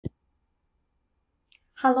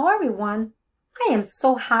Hello everyone. I am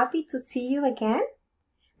so happy to see you again.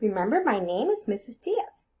 Remember, my name is Mrs.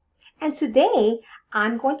 Diaz, and today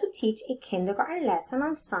I'm going to teach a kindergarten lesson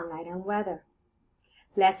on sunlight and weather.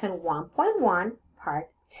 Lesson 1.1, Part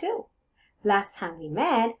 2. Last time we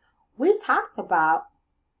met, we talked about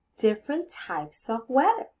different types of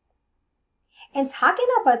weather. And talking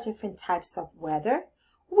about different types of weather,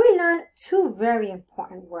 we learned two very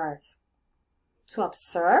important words: to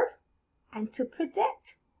observe and to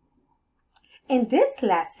predict. In this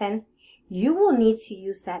lesson, you will need to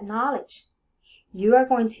use that knowledge. You are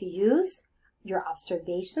going to use your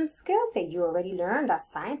observation skills that you already learned as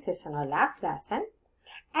scientists in our last lesson,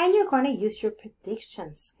 and you're going to use your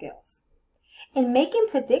prediction skills. In making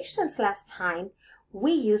predictions last time,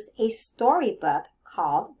 we used a storybook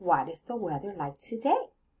called What is the Weather Like Today?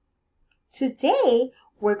 Today,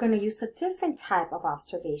 we're going to use a different type of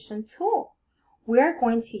observation tool. We're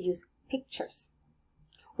going to use pictures.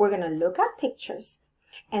 We're going to look at pictures,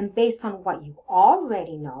 and based on what you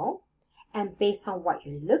already know, and based on what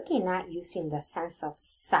you're looking at using the sense of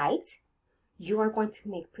sight, you are going to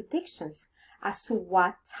make predictions as to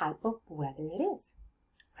what type of weather it is.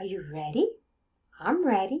 Are you ready? I'm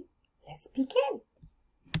ready. Let's begin.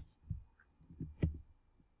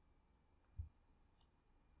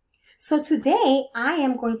 So today I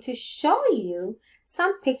am going to show you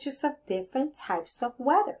some pictures of different types of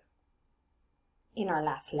weather. In our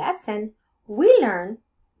last lesson, we learned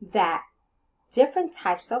that different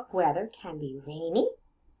types of weather can be rainy,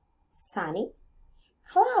 sunny,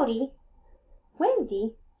 cloudy,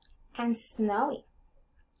 windy, and snowy.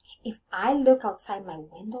 If I look outside my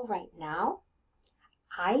window right now,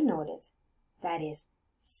 I notice that it's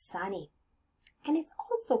sunny and it's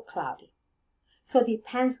also cloudy. So it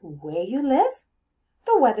depends where you live,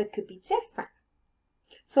 the weather could be different.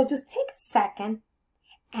 So just take a second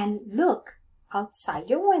and look outside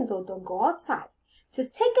your window. Don't go outside.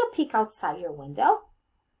 Just take a peek outside your window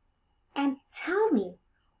and tell me,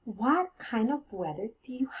 what kind of weather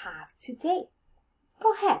do you have today?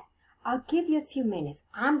 Go ahead. I'll give you a few minutes.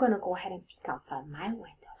 I'm going to go ahead and peek outside my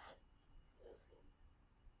window.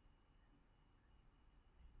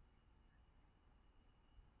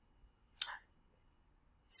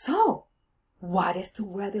 So, what is the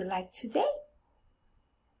weather like today?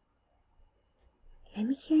 Let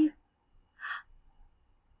me hear you.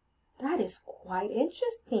 That is quite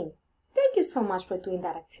interesting. Thank you so much for doing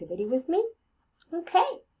that activity with me. Okay,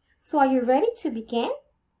 so are you ready to begin?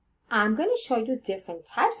 I'm going to show you different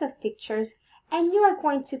types of pictures, and you are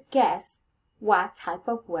going to guess what type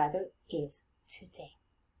of weather is today.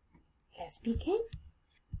 Let's begin.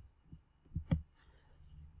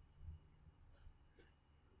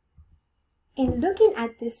 In looking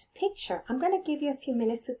at this picture, I'm going to give you a few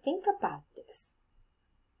minutes to think about this.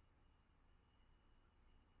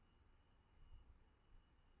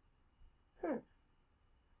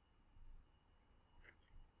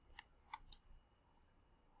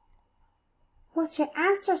 Was your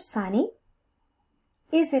answer sunny?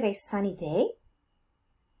 Is it a sunny day?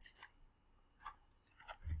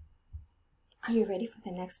 Are you ready for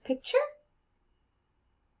the next picture?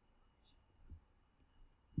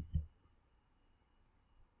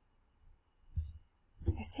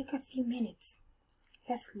 Let's take a few minutes.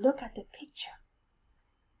 Let's look at the picture.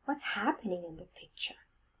 What's happening in the picture?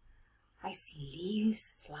 I see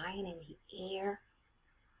leaves flying in the air.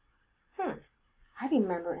 I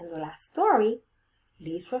remember in the last story,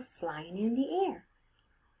 leaves were flying in the air,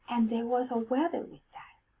 and there was a weather with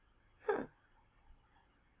that.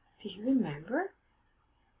 Do you remember?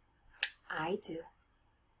 I do.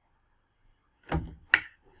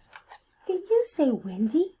 Did you say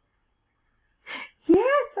windy?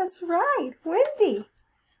 Yes, that's right, windy.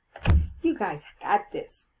 You guys got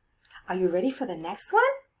this. Are you ready for the next one?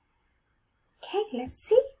 Okay, let's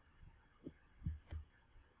see.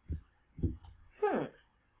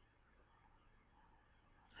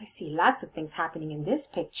 I see lots of things happening in this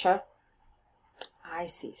picture. I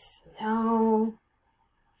see snow.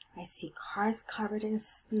 I see cars covered in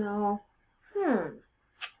snow.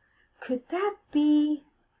 Could that be...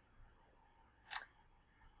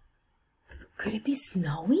 Could it be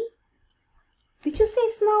snowy? Did you say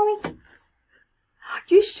snowy?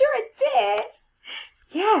 You sure did.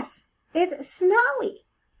 Yes, it's snowy.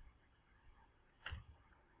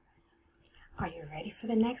 Are you ready for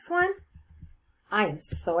the next one? I am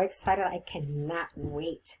so excited. I cannot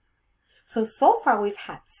wait. So far we've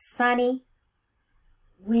had sunny,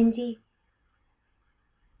 windy,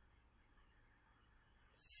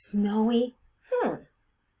 snowy.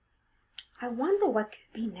 I wonder what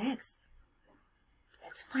could be next.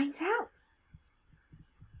 Let's find out.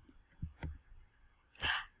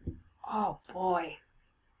 Oh boy,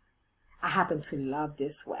 I happen to love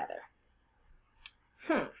this weather.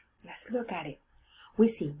 Let's look at it. We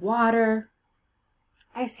see water.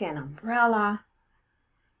 I see an umbrella.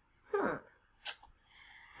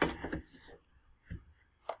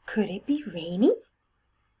 Could it be raining?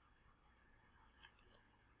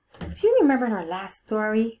 Do you remember in our last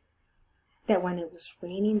story that when it was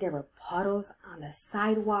raining, there were puddles on the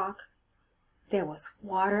sidewalk? There was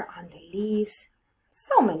water on the leaves.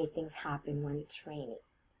 So many things happen when it's raining.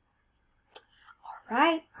 All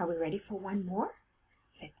right, are we ready for one more?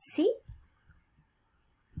 Let's see.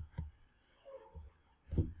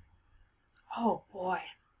 Oh boy.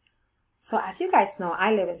 So as you guys know,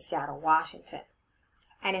 I live in Seattle, Washington.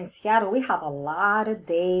 And in Seattle, we have a lot of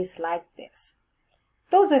days like this.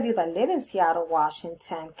 Those of you that live in Seattle,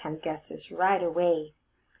 Washington can guess this right away.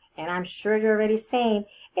 And I'm sure you're already saying,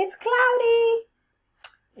 it's cloudy.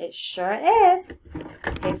 It sure is.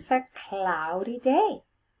 It's a cloudy day.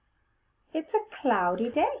 It's a cloudy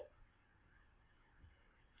day.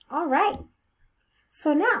 All right.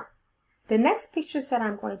 So now, the next pictures that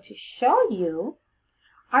I'm going to show you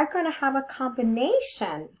are going to have a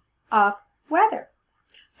combination of weather.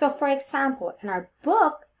 So for example, in our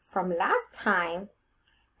book from last time,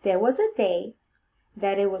 there was a day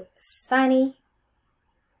that it was sunny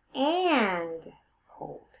and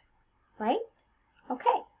cold, right?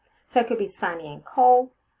 Okay, so it could be sunny and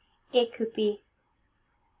cold. It could be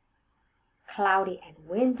cloudy and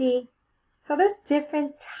windy. So there's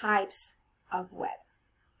different types of weather.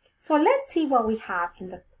 So let's see what we have in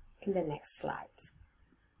the next slides.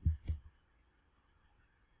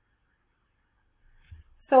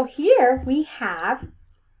 So here we have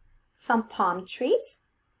some palm trees.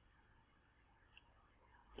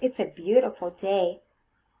 It's a beautiful day.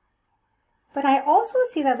 But I also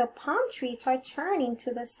see that the palm trees are turning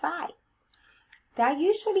to the side. That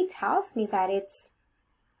usually tells me that it's,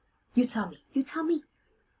 you tell me.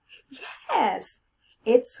 Yes,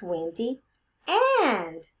 it's windy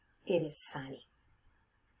and it is sunny.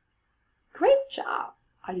 Great job.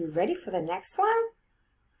 Are you ready for the next one?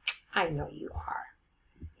 I know you are.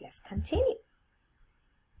 Let's continue.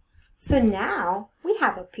 So now we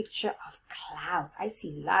have a picture of clouds. I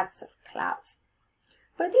see lots of clouds.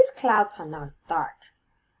 But these clouds are not dark.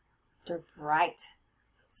 They're bright.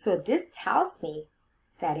 So this tells me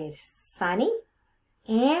that it's sunny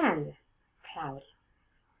and cloudy.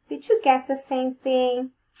 Did you guess the same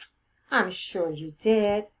thing? I'm sure you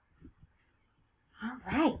did. All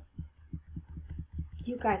right.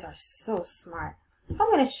 You guys are so smart. So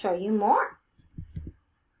I'm going to show you more.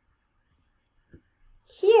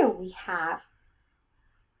 Here we have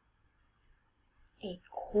a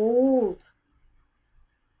cold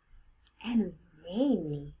and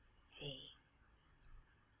rainy day.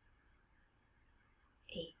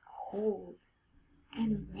 A cold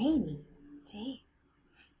and rainy day.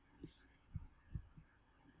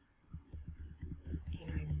 In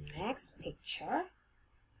our next picture,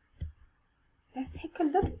 let's take a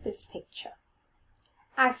look at this picture.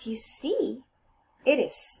 As you see, it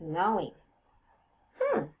is snowing.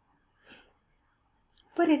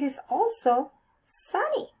 But it is also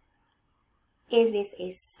sunny. It is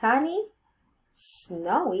a sunny,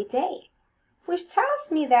 snowy day, which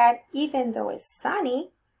tells me that even though it's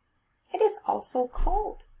sunny, it is also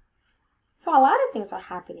cold. So a lot of things are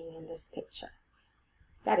happening in this picture.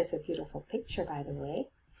 That is a beautiful picture, by the way.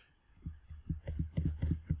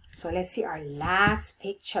 So let's see our last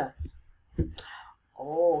picture.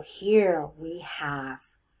 Oh, here we have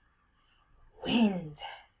wind.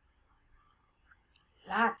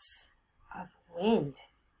 Lots of wind.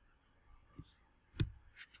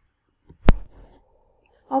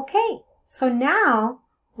 Okay, so now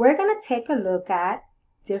we're going to take a look at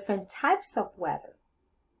different types of weather.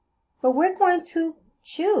 But we're going to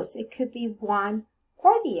choose. It could be one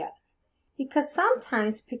or the other, because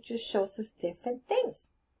sometimes pictures shows us different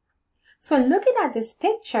things. So looking at this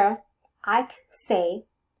picture, I can say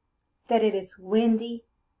that it is windy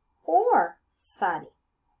or sunny.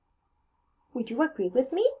 Would you agree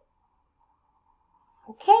with me?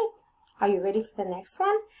 Okay, are you ready for the next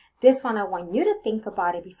one? This one I want you to think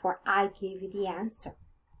about it before I give you the answer.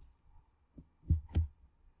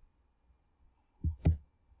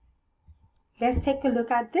 Let's take a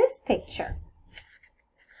look at this picture.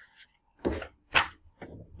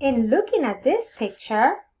 In looking at this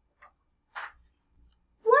picture,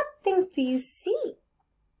 what things do you see?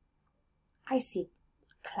 I see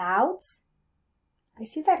clouds. I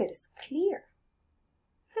see that it is clear.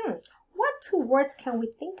 What two words can we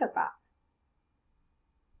think about?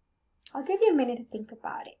 I'll give you a minute to think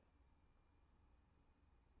about it.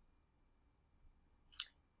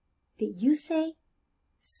 Did you say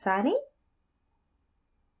sunny?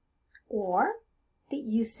 Or did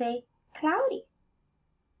you say cloudy?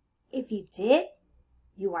 If you did,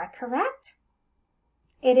 you are correct.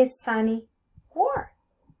 It is sunny or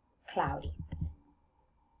cloudy.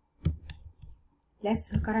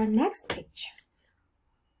 Let's look at our next picture.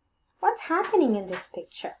 What's happening in this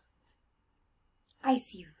picture? I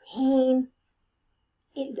see rain.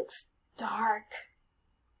 It looks dark.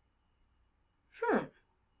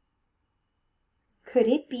 Could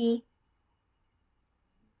it be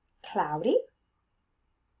cloudy?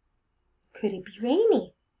 Could it be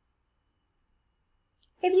rainy?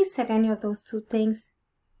 If you said any of those two things,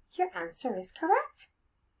 your answer is correct.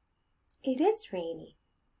 It is rainy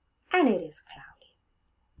and it is cloudy.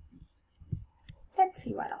 Let's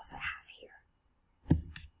see what else I have here.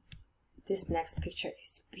 This next picture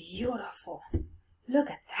is beautiful. Look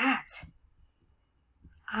at that.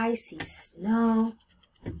 I see snow.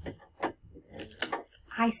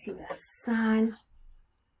 I see the sun.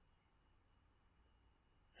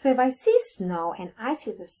 So if I see snow and I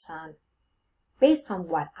see the sun, based on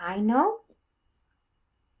what I know,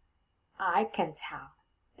 I can tell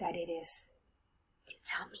that it is, you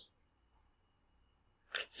tell me.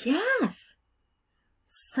 Yes,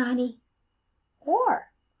 sunny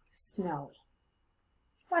or snowy.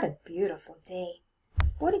 What a beautiful day.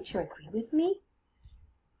 Wouldn't you agree with me?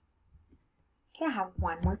 Okay, I have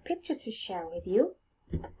one more picture to share with you.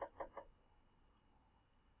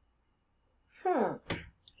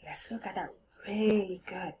 Let's look at that really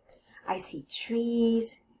good. I see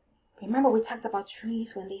trees. Remember we talked about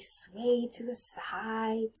trees when they sway to the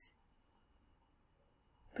sides.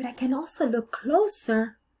 But I can also look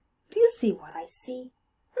closer. Do you see what I see?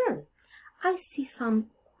 I see some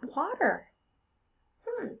water.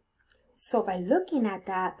 So by looking at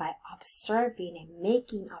that, by observing and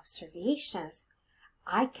making observations,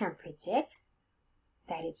 I can predict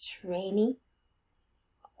that it's rainy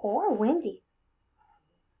or windy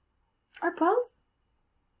or both.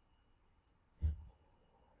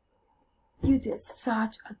 You did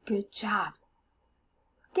such a good job.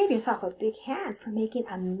 Give yourself a big hand for making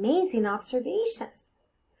amazing observations.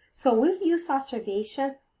 So we've used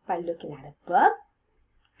observations by looking at a book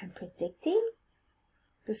and predicting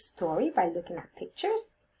the story by looking at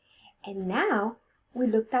pictures. And now we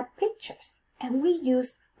looked at pictures and we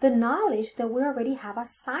used the knowledge that we already have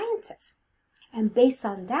as scientists. And based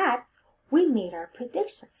on that, we made our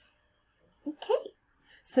predictions. Okay,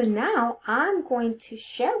 so now I'm going to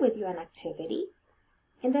share with you an activity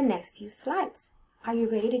in the next few slides. Are you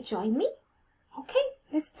ready to join me? Okay,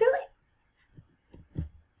 let's do it.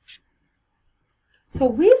 So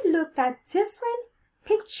we've looked at different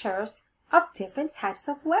pictures of different types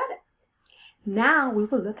of weather. Now we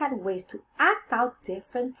will look at ways to act out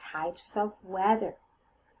different types of weather.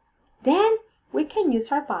 Then we can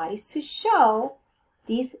use our bodies to show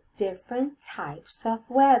these different types of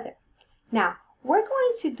weather. Now, we're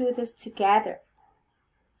going to do this together.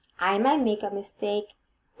 I might make a mistake,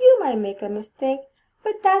 you might make a mistake,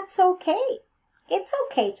 but that's okay. It's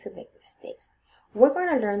okay to make mistakes. We're going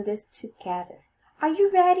to learn this together. Are you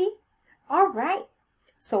ready? All right.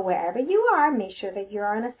 So wherever you are, make sure that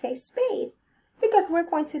you're in a safe space because we're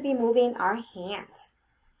going to be moving our hands.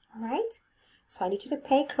 All right? So I need you to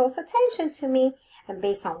pay close attention to me, and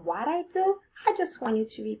based on what I do, I just want you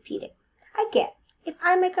to repeat it. Again, if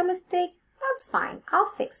I make a mistake, that's fine.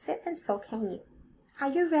 I'll fix it, and so can you.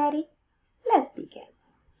 Are you ready? Let's begin.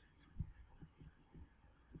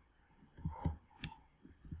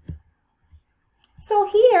 So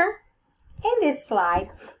here, in this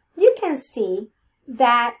slide, you can see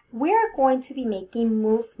that we're going to be making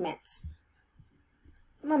movements.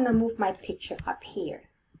 I'm going to move my picture up here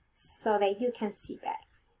so that you can see better.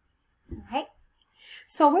 All right?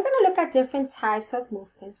 So we're going to look at different types of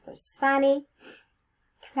movements for sunny,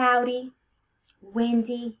 cloudy,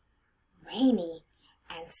 windy, rainy,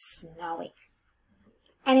 and snowy.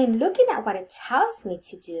 And in looking at what it tells me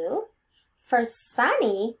to do, for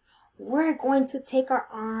sunny, we're going to take our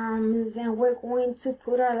arms and we're going to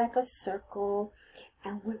put her like a circle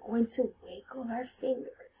and we're going to wiggle our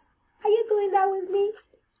fingers. Are you doing that with me?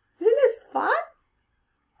 Isn't this fun?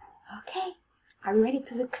 Okay, are you ready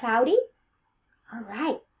to do cloudy? All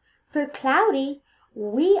right, for cloudy,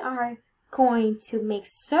 we are going to make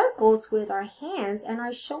circles with our hands and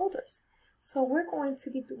our shoulders. So we're going to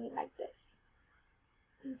be doing like this.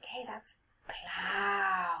 Okay, that's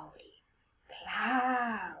cloudy,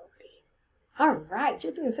 cloudy. All right,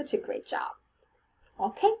 you're doing such a great job.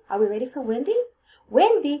 Okay, are we ready for windy?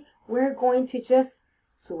 Windy, we're going to just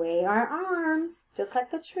sway our arms, just like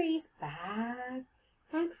the trees, back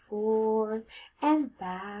and forth and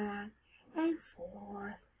back and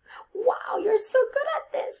forth. Wow, you're so good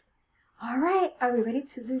at this. All right, are we ready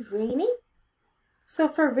to do rainy? So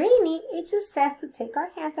for rainy, it just says to take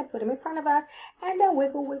our hands and put them in front of us and then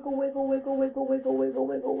wiggle, wiggle, wiggle, wiggle, wiggle, wiggle, wiggle,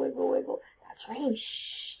 wiggle, wiggle, wiggle. That's rain.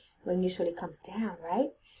 Shh. Rain usually comes down,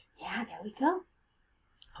 right? Yeah, there we go.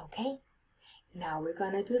 Okay. Now we're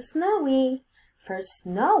going to do snowy. For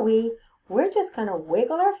snowy, we're just going to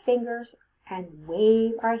wiggle our fingers and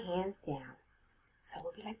wave our hands down. So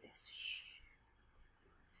we'll be like this. Shh.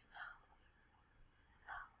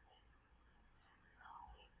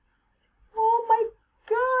 Oh my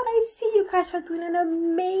God, I see you guys are doing an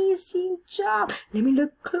amazing job. Let me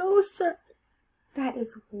look closer. That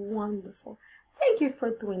is wonderful. Thank you for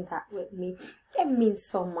doing that with me. It means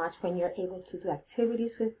so much when you're able to do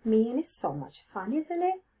activities with me, and it's so much fun, isn't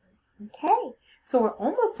it? Okay, so we're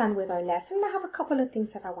almost done with our lesson. I have a couple of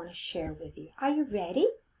things that I want to share with you. Are you ready?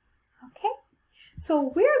 Okay,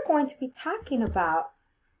 so we're going to be talking about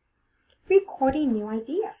recording new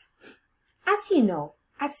ideas. As you know,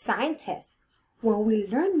 as scientists, when we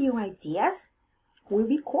learn new ideas, we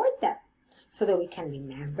record them so that we can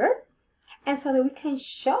remember and so that we can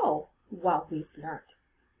show what we've learned.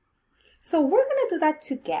 So we're going to do that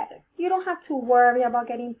together. You don't have to worry about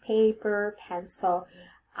getting paper, pencil.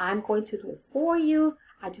 I'm going to do it for you.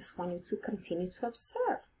 I just want you to continue to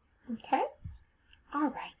observe. Okay? All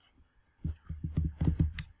right.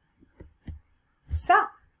 So,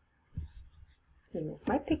 let me move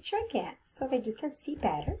my picture again so that you can see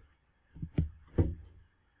better.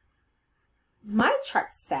 My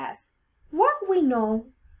chart says what we know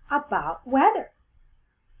about weather.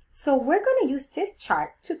 So we're going to use this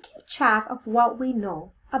chart to keep track of what we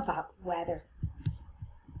know about weather.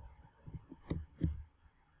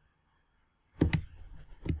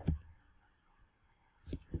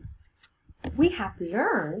 We have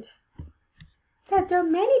learned that there are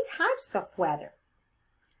many types of weather.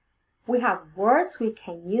 We have words we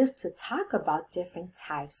can use to talk about different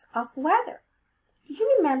types of weather. Do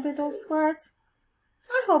you remember those words?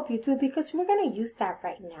 I hope you do, because we're going to use that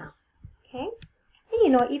right now. Okay? And you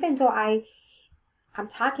know, even though I'm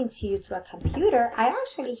talking to you through a computer, I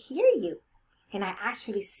actually hear you. And I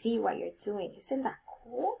actually see what you're doing. Isn't that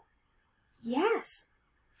cool? Yes.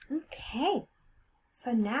 Okay.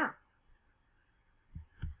 So now,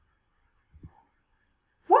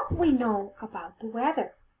 what we know about the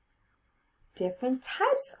weather. Different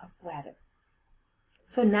types of weather.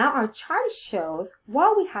 So now our chart shows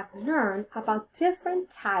what we have learned about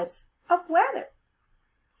different types of weather.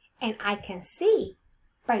 And I can see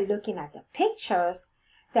by looking at the pictures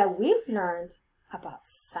that we've learned about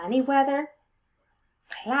sunny weather,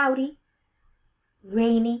 cloudy,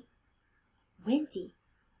 rainy, windy,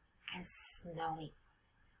 and snowy.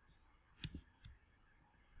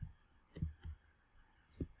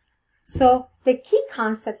 So the key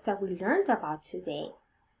concepts that we learned about today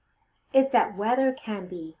is that weather can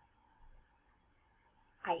be,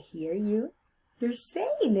 I hear you, you're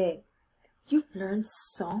saying it. You've learned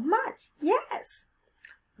so much. Yes.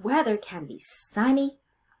 Weather can be sunny,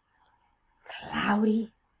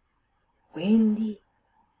 cloudy, windy,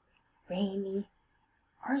 rainy,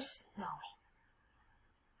 or snowy.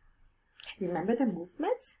 Remember the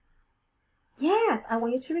movements? Yes, I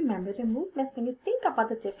want you to remember the movements when you think about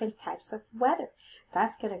the different types of weather.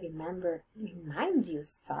 That's going to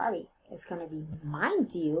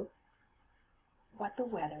remind you what the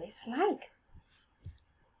weather is like.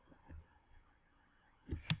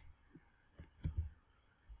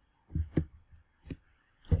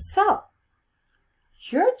 So,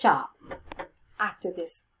 your job after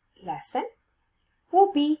this lesson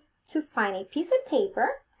will be to find a piece of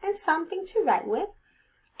paper and something to write with.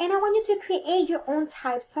 And I want you to create your own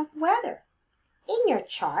types of weather. In your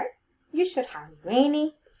chart, you should have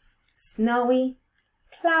rainy, snowy,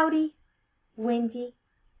 cloudy, windy,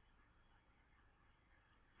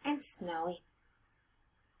 and snowy.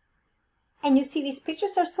 And you see, these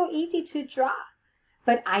pictures are so easy to draw.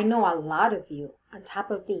 But I know a lot of you, on top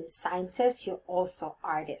of being scientists, you're also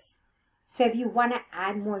artists. So if you want to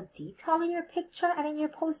add more detail in your picture and in your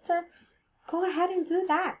poster, go ahead and do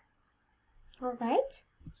that. All right?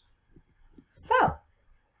 So,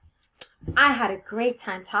 I had a great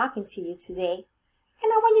time talking to you today,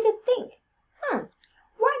 and I want you to think,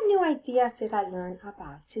 what new ideas did I learn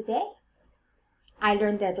about today? I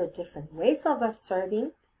learned that there are different ways of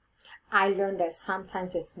observing. I learned that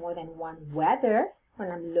sometimes there's more than one weather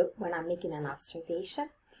when I'm making an observation.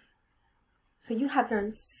 So you have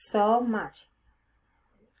learned so much.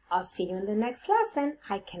 I'll see you in the next lesson.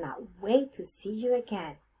 I cannot wait to see you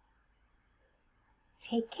again.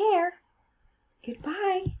 Take care.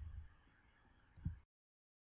 Goodbye.